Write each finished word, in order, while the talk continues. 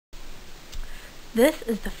This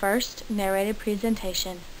is the first narrated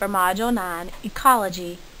presentation for Module 9,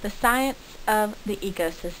 Ecology, the Science of the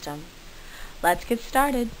Ecosystem. Let's get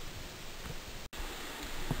started.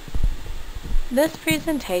 This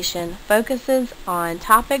presentation focuses on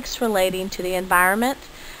topics relating to the environment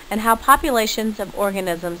and how populations of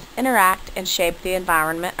organisms interact and shape the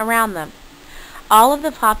environment around them. All of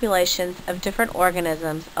the populations of different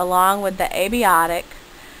organisms, along with the abiotic,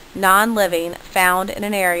 non-living, found in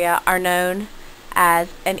an area are known as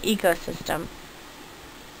an ecosystem.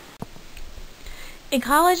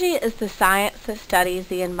 Ecology is the science that studies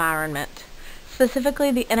the environment,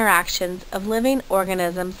 specifically the interactions of living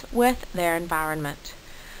organisms with their environment.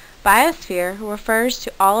 Biosphere refers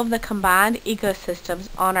to all of the combined ecosystems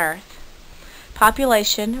on Earth.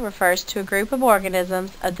 Population refers to a group of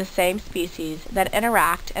organisms of the same species that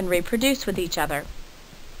interact and reproduce with each other.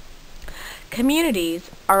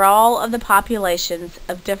 Communities are all of the populations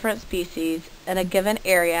of different species in a given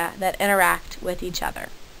area that interact with each other.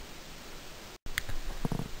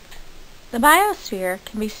 The biosphere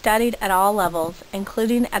can be studied at all levels,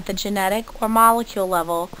 including at the genetic or molecule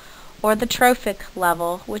level or the trophic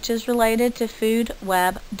level, which is related to food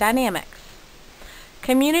web dynamics.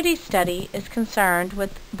 Community study is concerned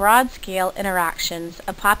with broad-scale interactions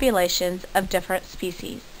of populations of different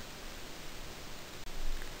species.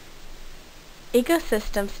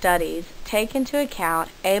 Ecosystem studies take into account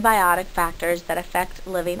abiotic factors that affect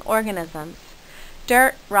living organisms.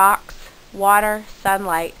 Dirt, rocks, water,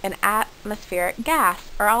 sunlight, and atmospheric gas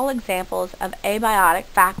are all examples of abiotic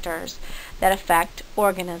factors that affect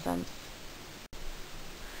organisms.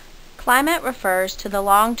 Climate refers to the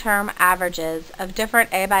long-term averages of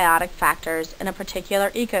different abiotic factors in a particular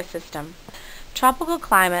ecosystem. Tropical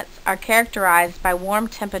climates are characterized by warm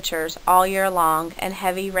temperatures all year long and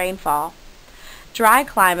heavy rainfall. Dry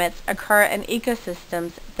climates occur in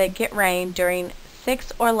ecosystems that get rain during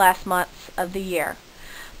 6 or less months of the year,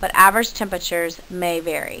 but average temperatures may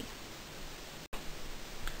vary.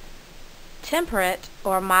 Temperate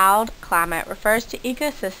or mild climate refers to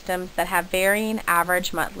ecosystems that have varying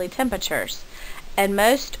average monthly temperatures, and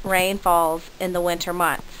most rain falls in the winter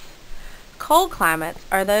months. Cold climates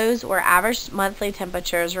are those where average monthly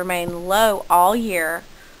temperatures remain low all year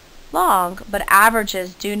long, but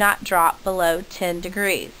averages do not drop below 10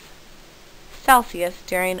 degrees Celsius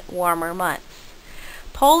during warmer months.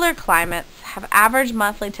 Polar climates have average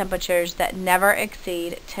monthly temperatures that never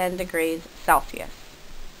exceed 10 degrees Celsius.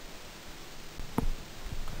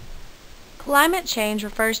 Climate change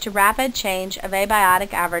refers to rapid change of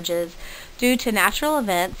abiotic averages due to natural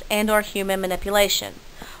events and/or human manipulation.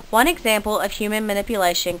 One example of human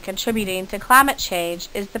manipulation contributing to climate change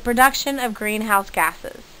is the production of greenhouse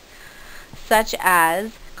gases, such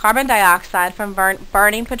as carbon dioxide from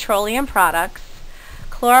burning petroleum products,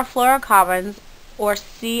 chlorofluorocarbons or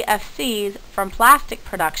CFCs from plastic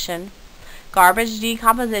production, garbage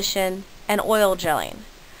decomposition, and oil drilling.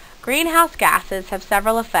 Greenhouse gases have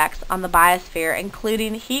several effects on the biosphere,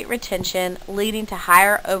 including heat retention, leading to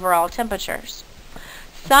higher overall temperatures.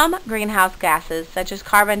 Some greenhouse gases, such as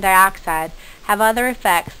carbon dioxide, have other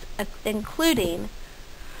effects, including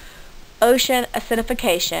ocean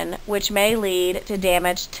acidification, which may lead to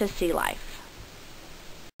damage to sea life.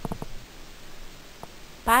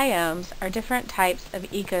 Biomes are different types of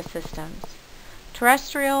ecosystems.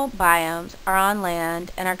 Terrestrial biomes are on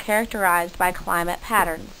land and are characterized by climate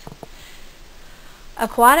patterns.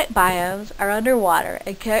 Aquatic biomes are underwater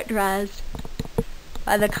and characterized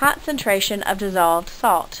by the concentration of dissolved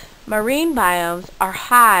salt. Marine biomes are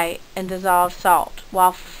high in dissolved salt,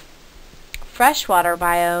 while freshwater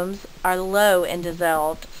biomes are low in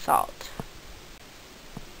dissolved salt.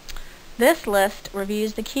 This list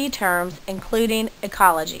reviews the key terms, including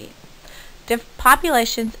ecology.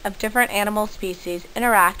 Populations of different animal species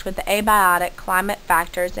interact with the abiotic climate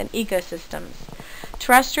factors in ecosystems.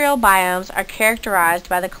 Terrestrial biomes are characterized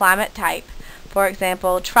by the climate type, for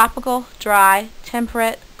example, tropical, dry,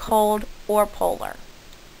 temperate, cold, or polar.